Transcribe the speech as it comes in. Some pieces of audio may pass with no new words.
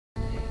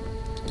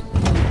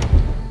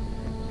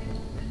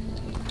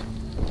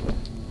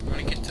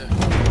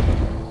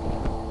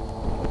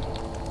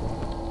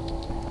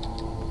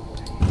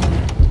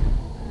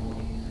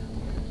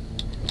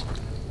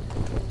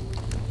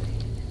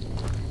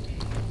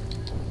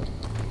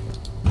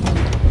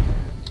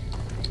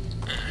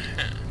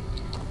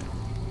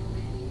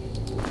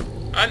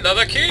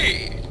Another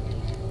key!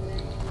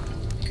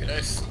 Can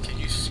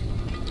you...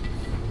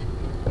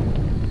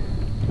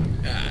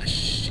 Ah,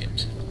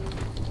 shit.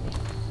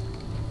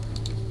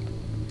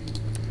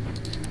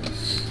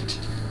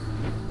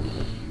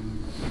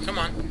 Come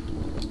on.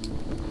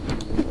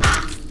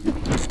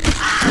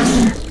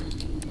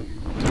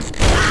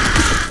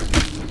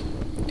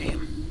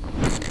 Damn.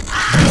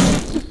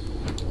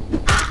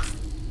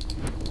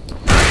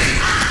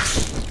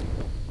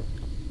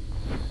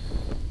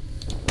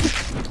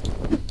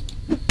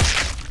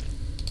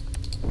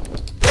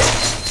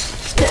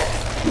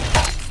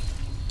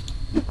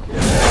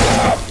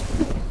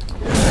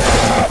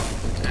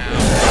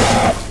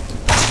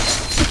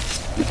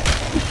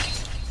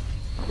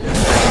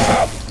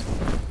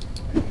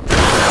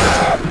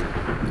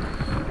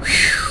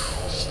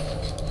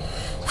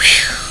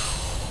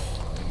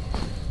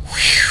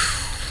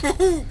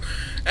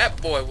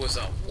 That boy was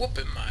a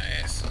whooping my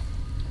ass.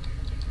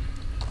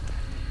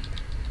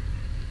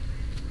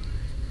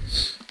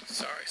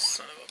 Sorry,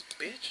 son of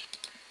a bitch.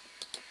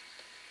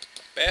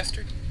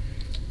 Bastard.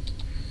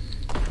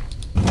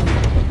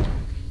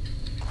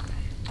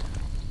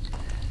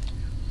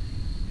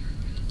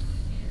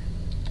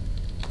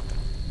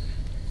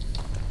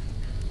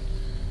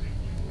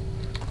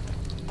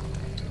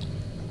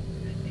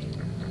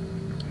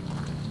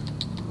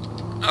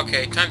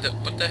 Okay, time to...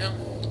 What the hell?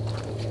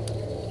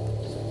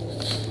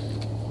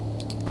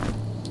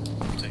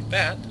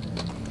 That.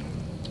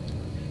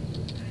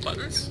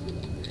 Buttons?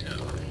 No.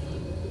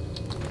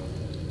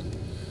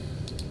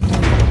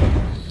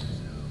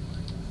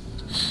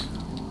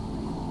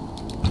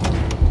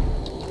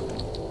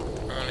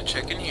 I want to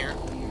check in here.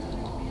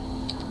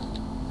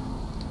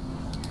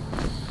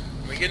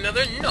 We get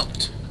another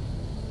note.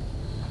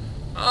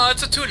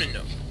 It's a tuna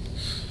note.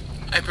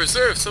 I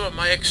preserved some of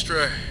my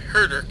extra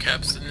herder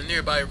caps in the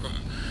nearby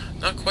room.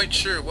 Not quite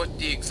sure what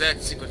the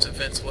exact sequence of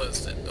events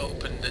was that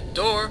opened the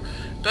door,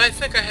 but I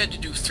think I had to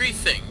do 3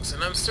 things,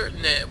 and I'm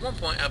certain that at one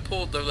point I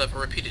pulled the lever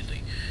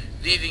repeatedly,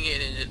 leaving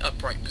it in an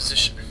upright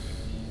position.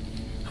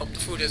 Hope the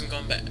food hasn't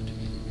gone bad.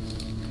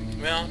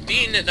 Well,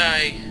 being that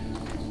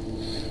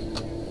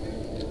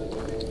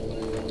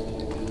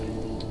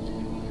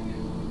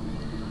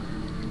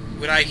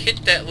when I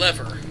hit that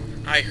lever,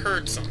 I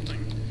heard something.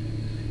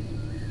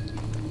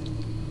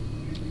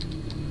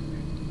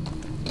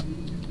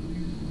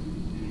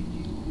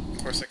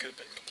 Of course, I could have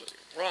been completely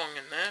wrong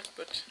in that,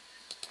 but...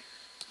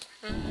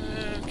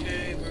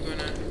 okay, we're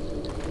gonna...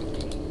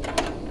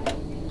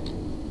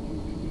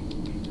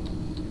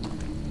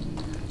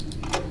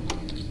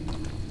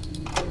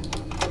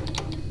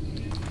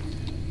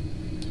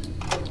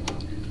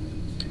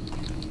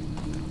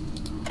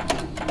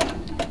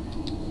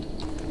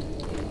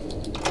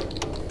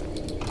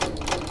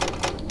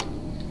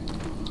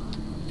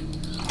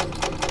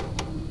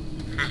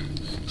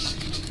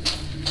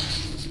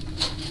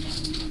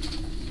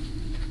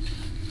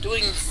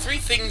 Doing 3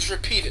 things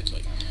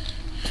repeatedly.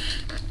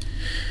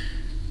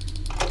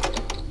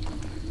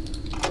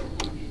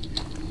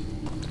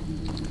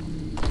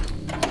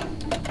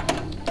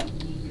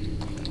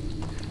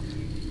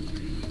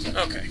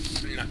 Okay,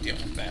 I'm not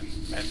dealing with that.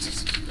 That's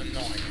just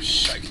annoying as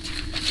shite.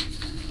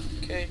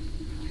 Okay.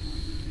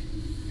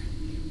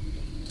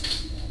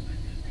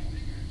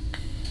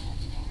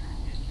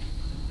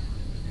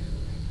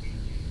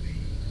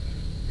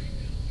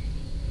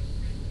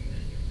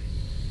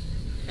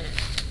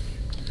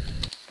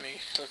 Let me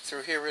look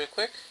through here real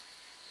quick.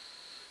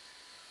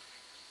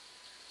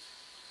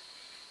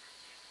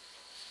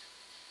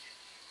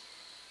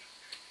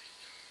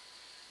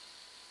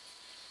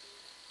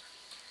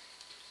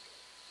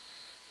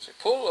 So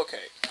pull,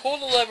 okay, pull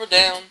the lever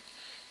down,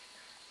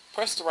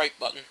 press the right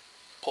button,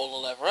 pull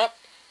the lever up,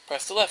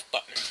 press the left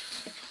button.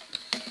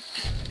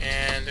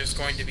 And there's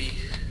going to be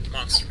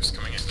monsters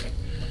coming at me.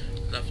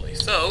 Lovely.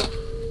 So,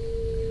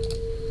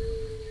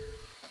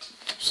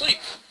 sleep.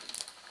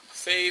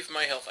 Save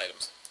my health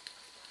items.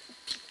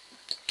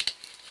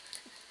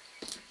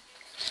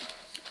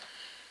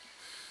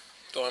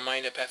 Though I might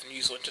end up having to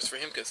use one just for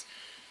him, because...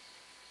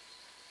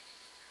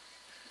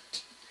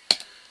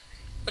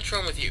 What's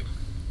wrong with you?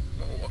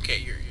 Oh, okay,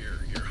 you're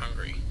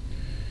hungry.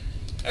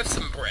 Have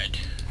some bread.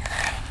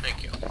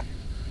 Thank you.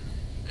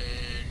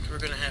 And we're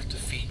gonna have to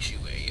feed you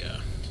a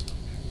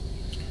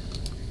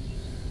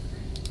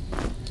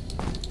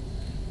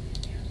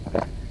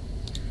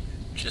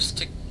just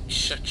to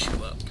shut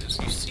you up, because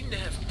you seem to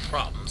have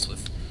problems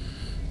with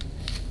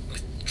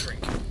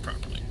drinking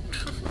properly.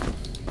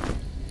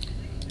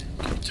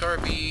 Guitar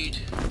bead.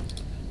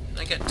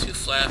 I got 2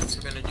 flasks.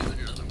 We're gonna do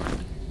another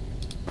one.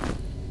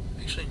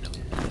 Actually, no.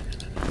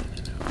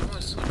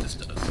 Let's see what this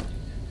does.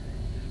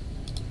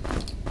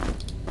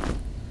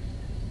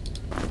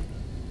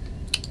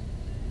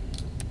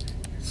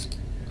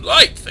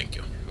 Light, thank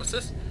you. What's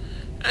this?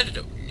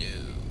 Antidote. No,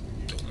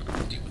 don't want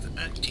to deal with an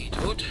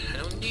antidote. I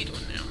don't need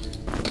one now.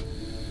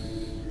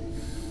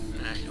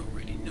 I don't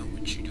really know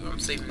what you do. I'm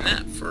saving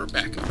that for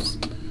backups.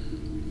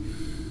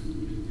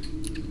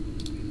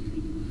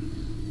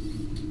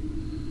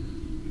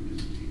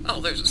 Oh,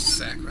 there's a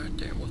sack right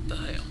there. What the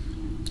hell?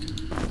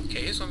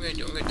 Okay, here's what I'm going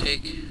to do. I'm going to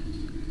take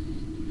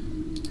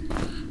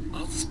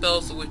all the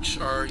spells which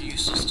are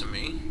useless to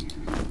me,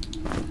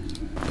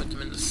 put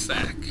them in the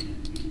sack.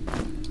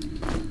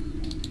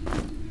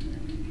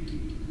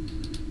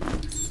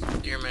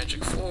 Air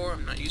Magic 4,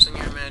 I'm not using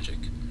Air Magic.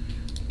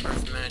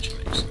 Earth Magic,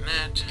 I'm not using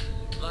that.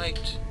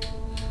 Light.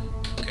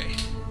 Okay.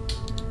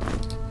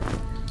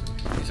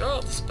 These are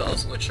all the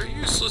spells which are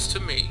useless to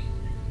me.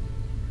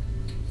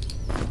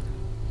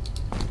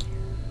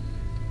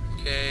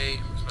 Okay,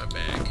 where's my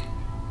bag?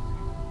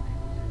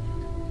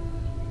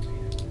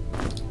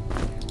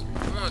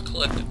 I want to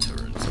collect the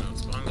turrets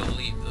notes, but I'm going to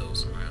leave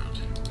those around.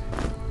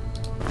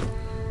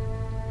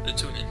 The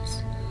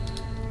tune-ins.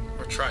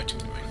 Or try to,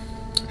 anyway.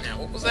 Now,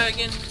 what was that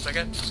again? Because I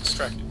got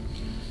distracted.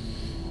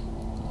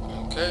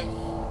 Okay.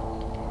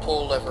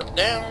 Pull lever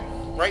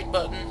down, right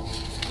button,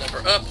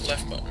 lever up,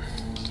 left button.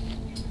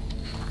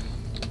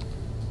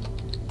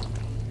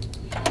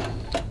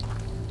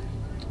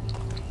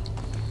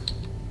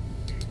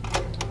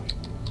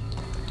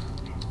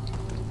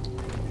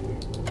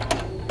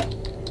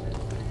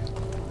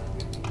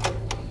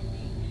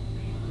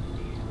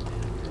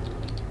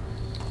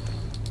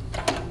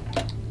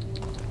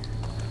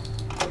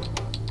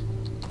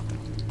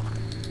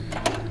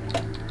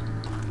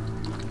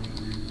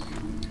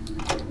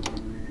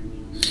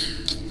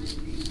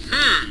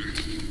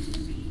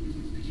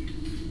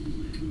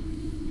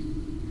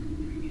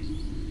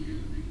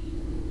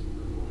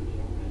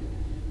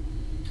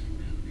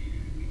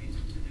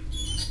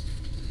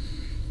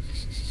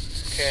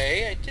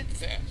 Okay, I did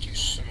that, you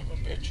son of a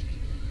bitch.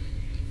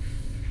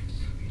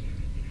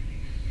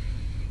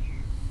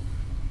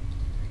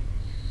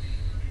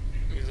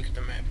 Let me look at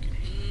the map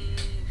again.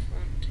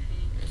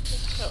 What the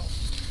hell?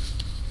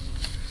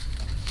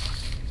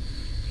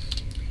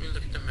 Let me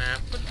look at the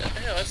map. What the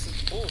hell? That's the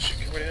bullshit.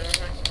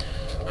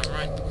 I'm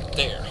right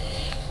there.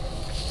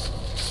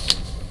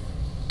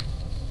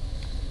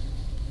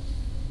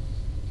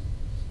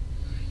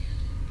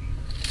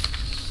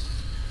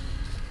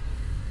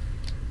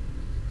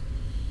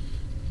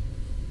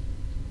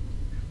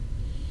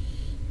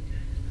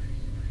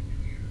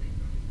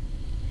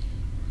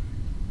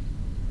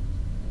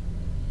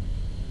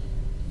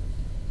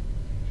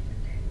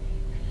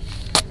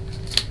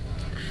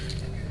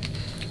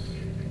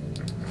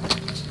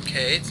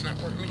 Okay, it's not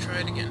working. Let me try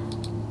it again.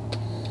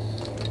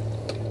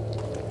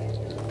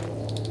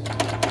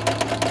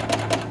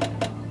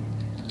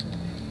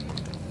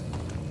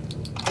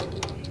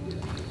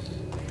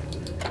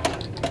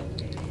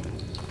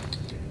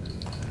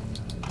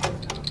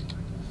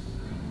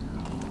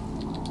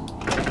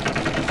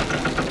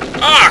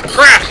 Ah,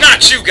 crap!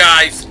 Not you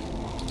guys!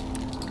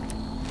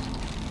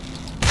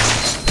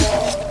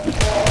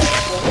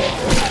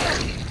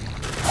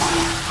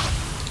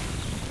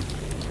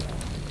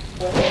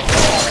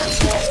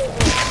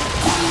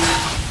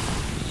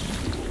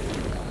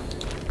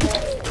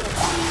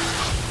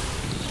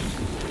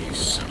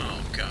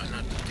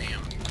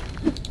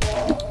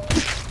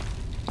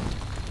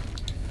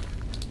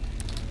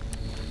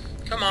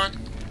 Come on.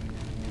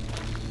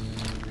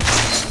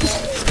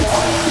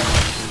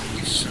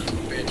 You son of a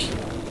bitch.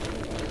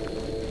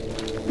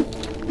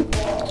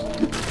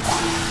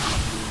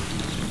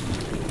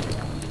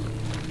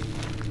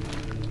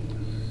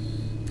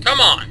 Come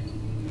on.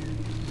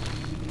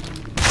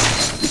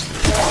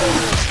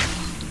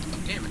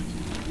 Damn it.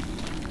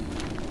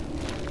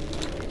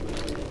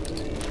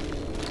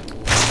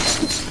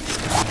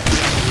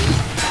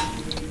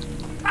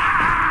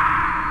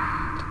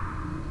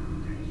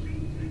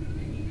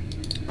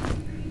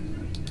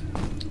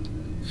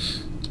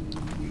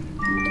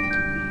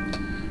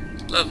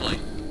 Lovely.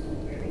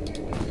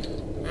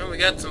 Well, we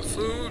got some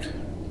food.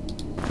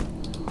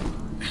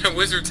 And a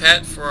wizard's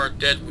hat for our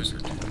dead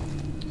wizard.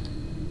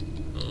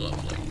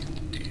 Lovely.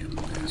 Damn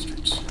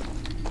bastards.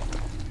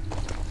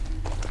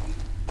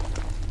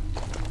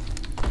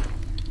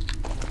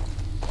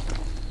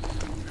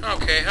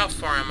 Okay, how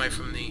far am I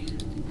from the...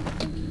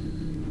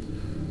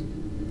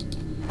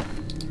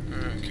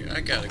 Okay, I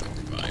gotta go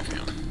revive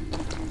him.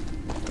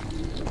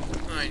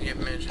 I can't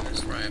imagine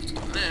this where I have to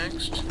go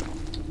next.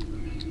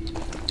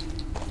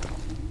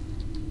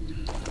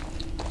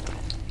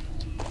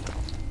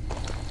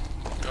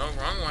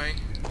 Wrong way.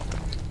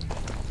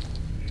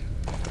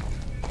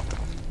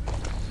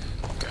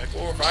 Gotta go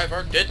revive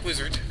our dead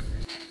wizard.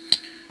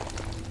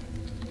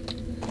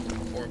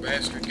 Poor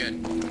bastard got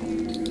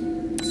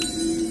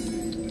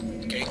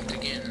ganked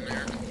again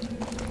there.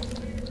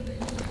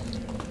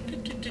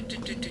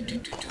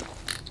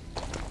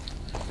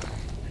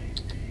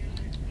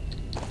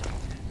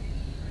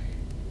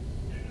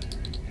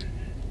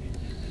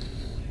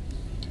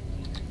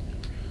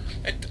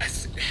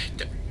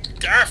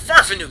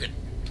 Farfanugan!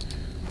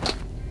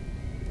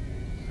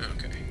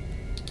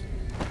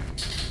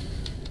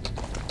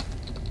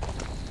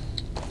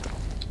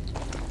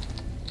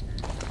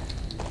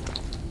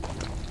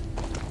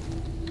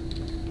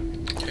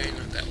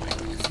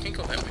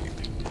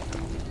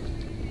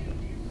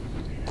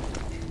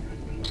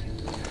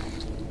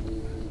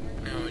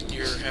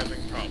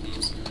 Having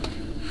problems.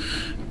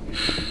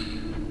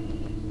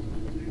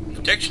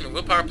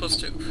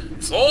 those two.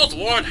 This old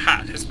worn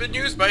hat has been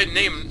used by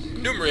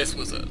numerous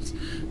wizards.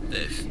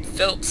 The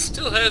felt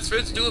still has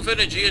residue of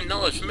energy and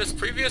knowledge from its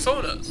previous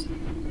owners.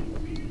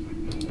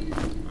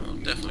 Well,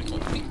 definitely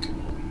called weak.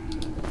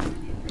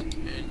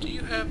 And do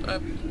you have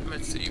a...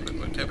 let's see,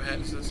 what type of hat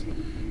is this?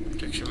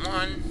 Protection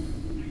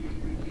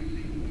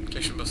 1.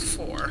 Protection plus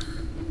 4.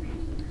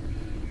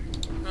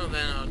 Well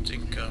then I'll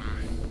think,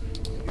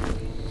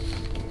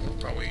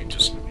 probably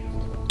just...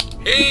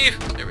 Hey!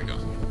 There we go.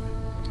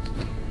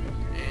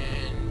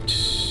 And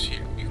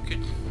here, you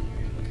could...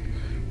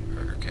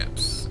 Herder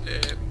caps.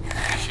 You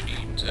should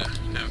eat,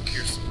 now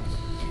here's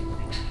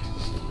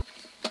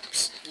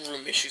some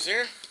room issues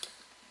there.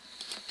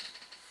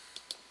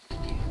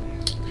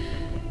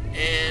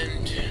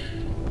 And...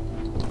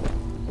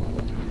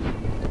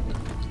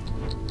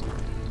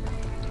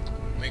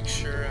 make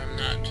sure I'm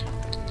not...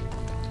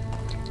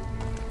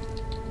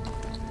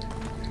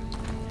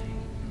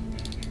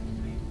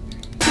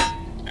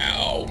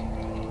 Ow!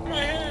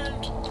 My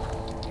hand!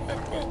 I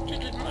broke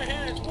it in my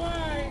hand.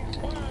 Why?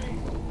 Why?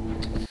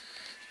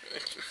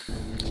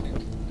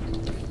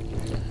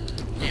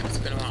 Damn, it's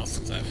been a while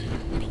since I've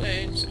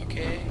played.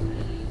 Okay.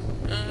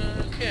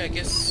 Okay, I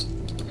guess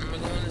I'm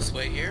going this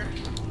way here.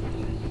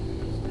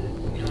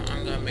 You know,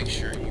 I'm gonna make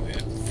sure you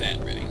have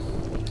that ready.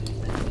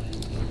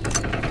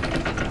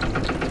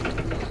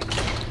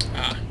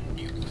 Ah,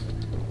 you.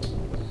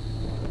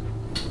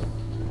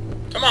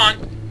 Come on!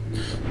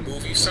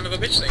 Move, you son of a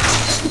bitch thing.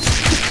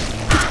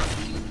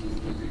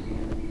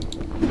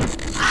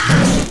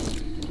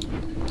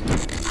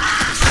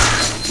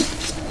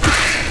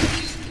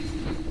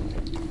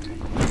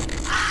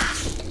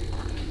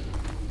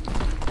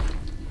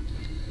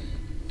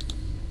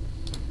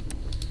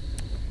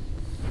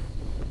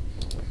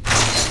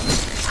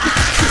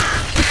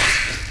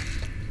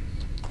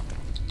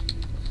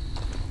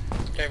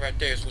 That right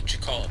there is what you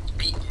call a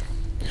beat.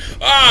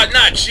 Ah,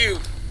 not you!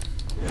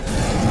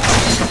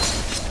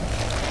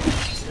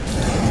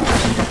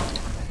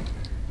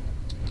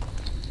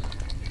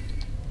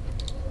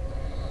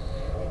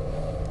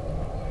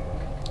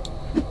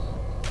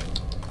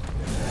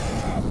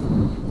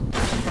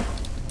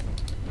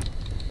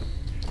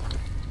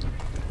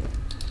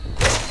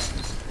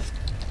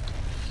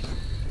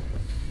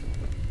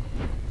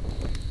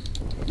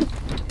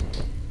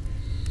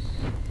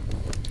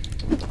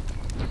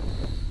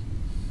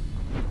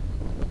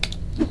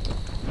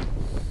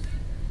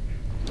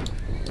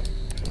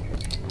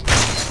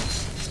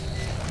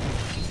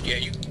 Yeah,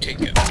 you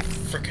take a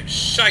frickin'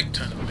 shite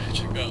ton of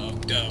magic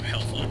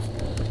health off.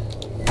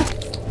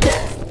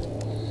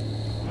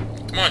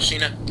 Come on,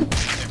 Sheena.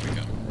 There we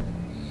go.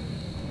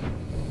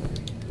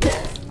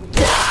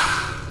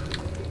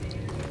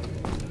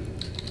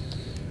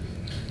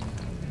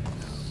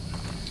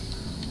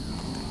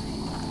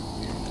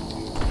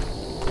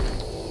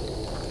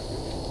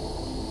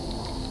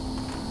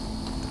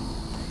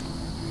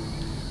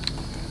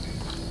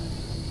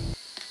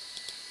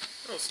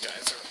 Those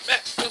guys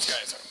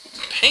are a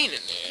pain in the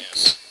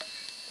ass.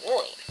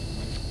 Royally.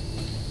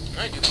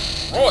 I do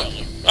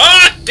royally.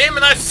 Ah, damn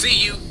it, I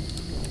see you.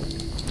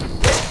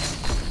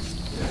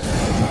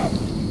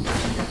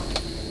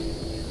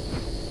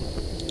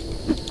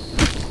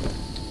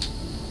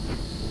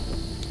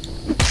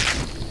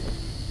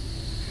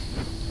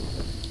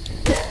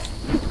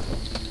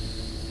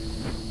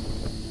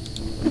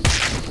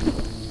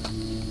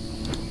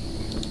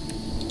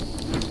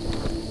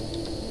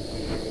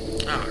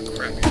 Ah,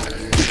 crap. I'm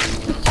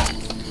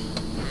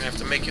gonna have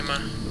to make him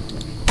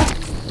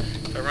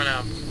if I run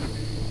out.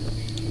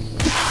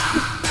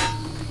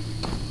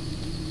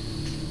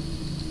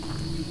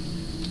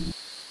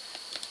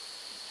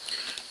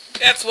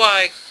 That's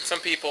why some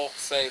people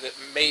say that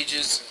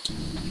mages and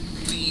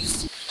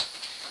thieves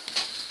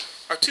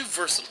are too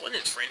versatile, and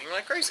it's raining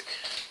like crazy.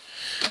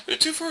 They're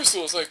too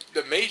versatile. It's like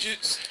the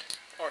mages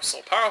are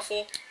so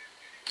powerful,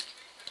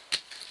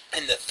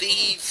 and the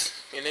thieves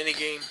in any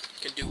game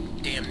can do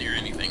damn near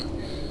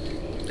anything.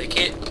 They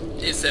can't,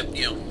 except,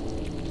 you know.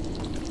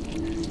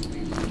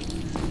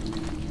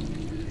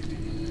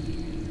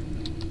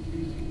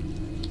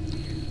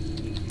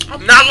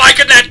 I'm not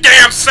liking that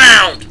damn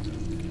sound!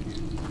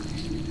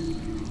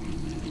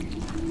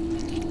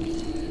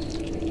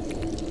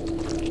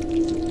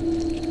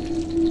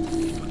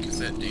 What the fuck is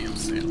that damn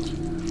sound?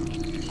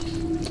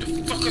 What the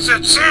fuck is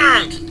that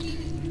sound?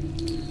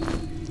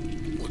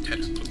 Oh,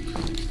 tattered cloak.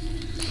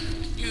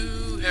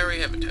 You, Harry,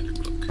 have a tattered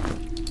cloak.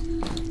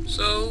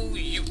 So,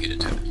 you get a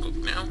tattered cloak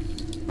now.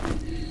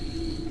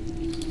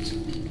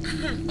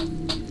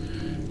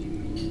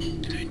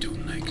 And I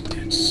don't like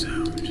that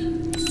sound.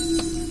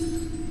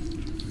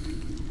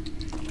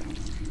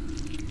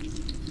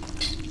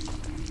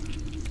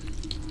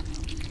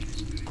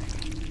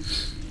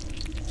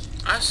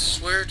 I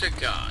swear to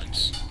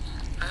gods.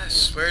 I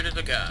swear to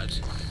the gods.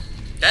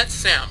 That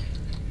sound.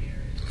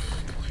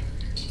 Oh boy.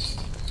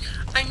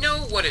 I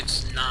know what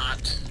it's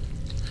not.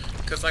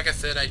 Because like I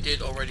said, I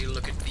did already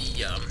look at the,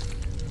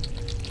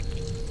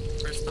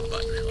 where's the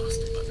button? I lost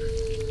the button.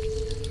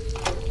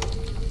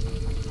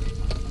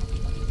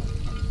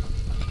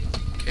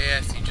 Okay,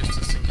 I see just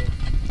a single.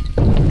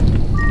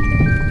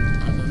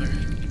 Another.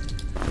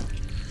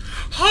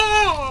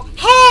 Ha!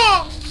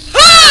 Ha!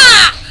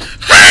 Ha!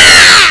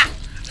 Ha!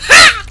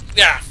 Ha!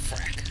 Ah,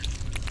 frack.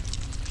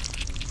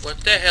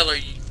 What the hell are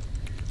you?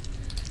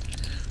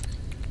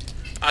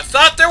 I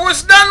thought there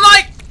was none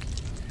like...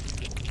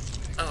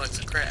 Oh, it's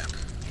a crab.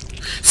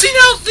 See,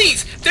 now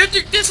these!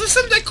 There's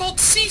something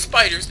called sea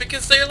spiders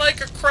because they're like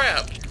a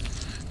crab.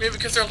 Maybe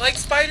because they're like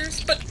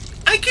spiders, but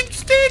I can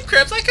stand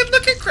crabs. I can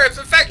look at crabs.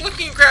 In fact,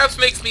 looking at crabs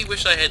makes me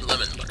wish I had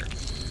lemon butter.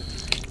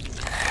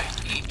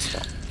 Eat.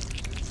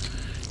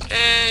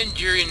 And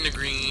you're in the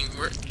green.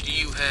 Where do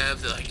you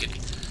have the... I can...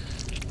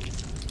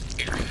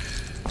 Here.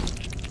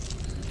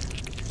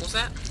 What's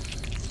that?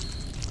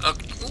 Ooh.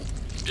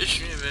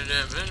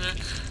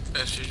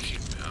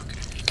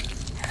 Okay.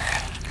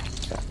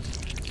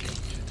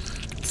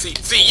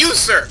 See, you,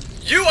 sir!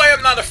 You I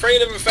am not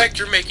afraid of. In fact,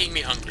 you're making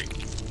me hungry.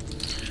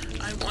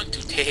 I want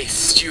to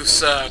taste you,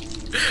 sir.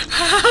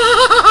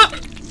 I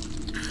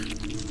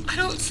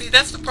don't see.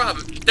 That's the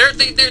problem. They're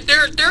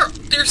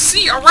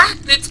sea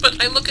arachnids,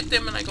 but I look at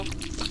them and I go,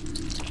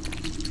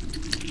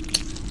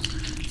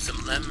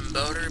 some lemon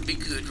butter would be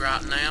good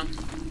right now.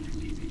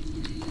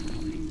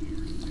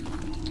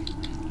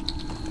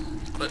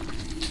 But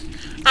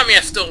I mean,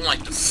 I still don't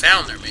like the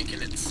sound they're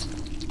making. It's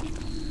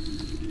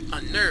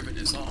unnerving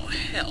as all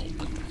hell.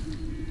 But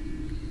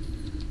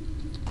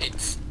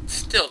it's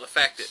still the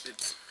fact that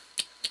it's...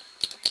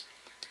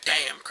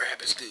 Damn,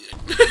 crab is good.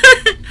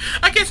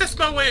 I guess that's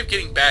my way of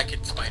getting back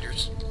at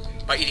spiders.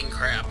 By eating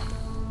crab.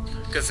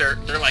 Because they're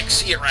like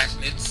sea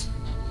arachnids.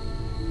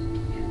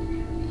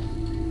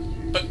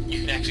 But you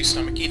can actually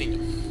stomach eating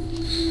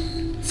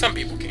them. Some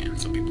people can,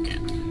 some people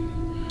can't. I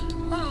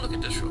want to look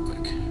at this real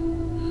quick.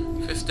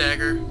 Fist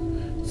dagger.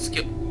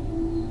 Skill.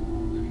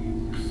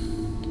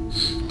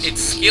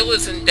 Its skill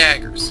is in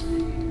daggers.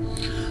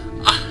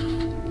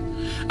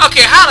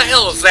 Okay, how the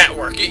hell does that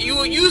work? You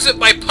will use it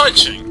by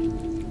punching.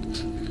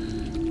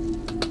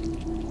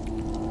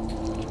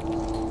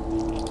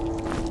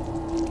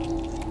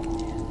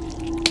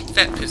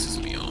 That pisses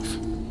me off.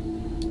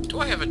 Do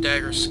I have a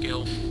dagger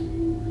skill?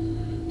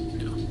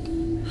 No.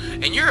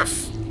 And you're a...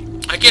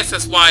 I guess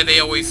that's why they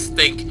always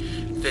think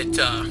that,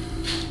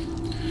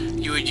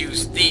 you would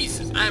use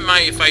these. I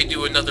might, if I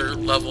do another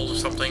level or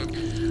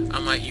something, I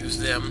might use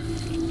them.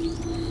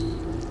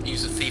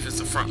 Use the thief as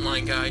the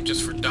frontline guy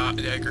just for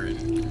dagger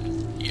and...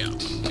 Yeah.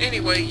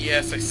 Anyway,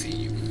 yes, I see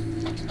you.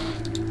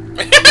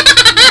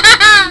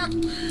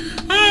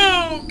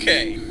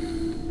 Okay.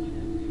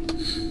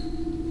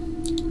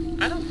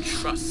 I don't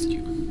trust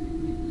you.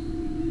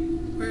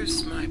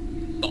 Where's my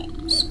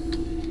bombs?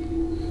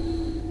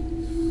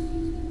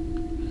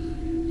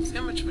 See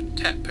how much of a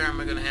tap pair am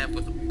I gonna have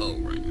with a bow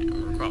right now,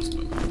 or a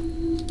crossbow?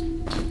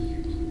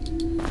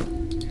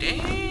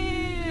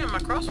 Damn, my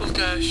crossbow's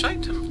got a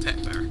shite ton of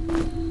tap power.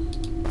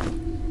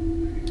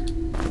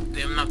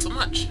 Them not so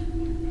much.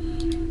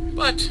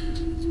 But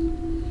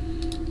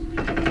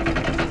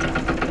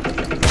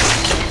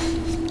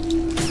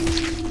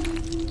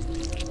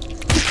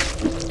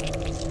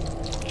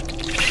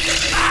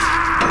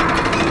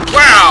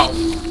wow!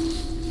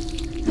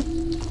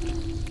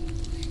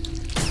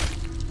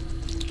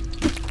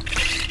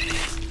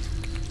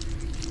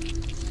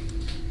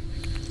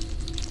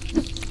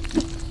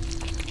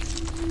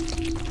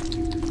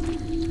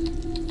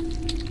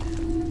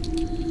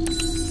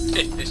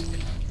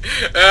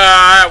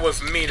 That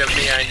was mean of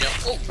me, I know.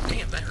 Oh,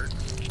 damn, that hurt.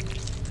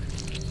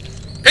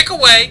 Pick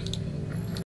away!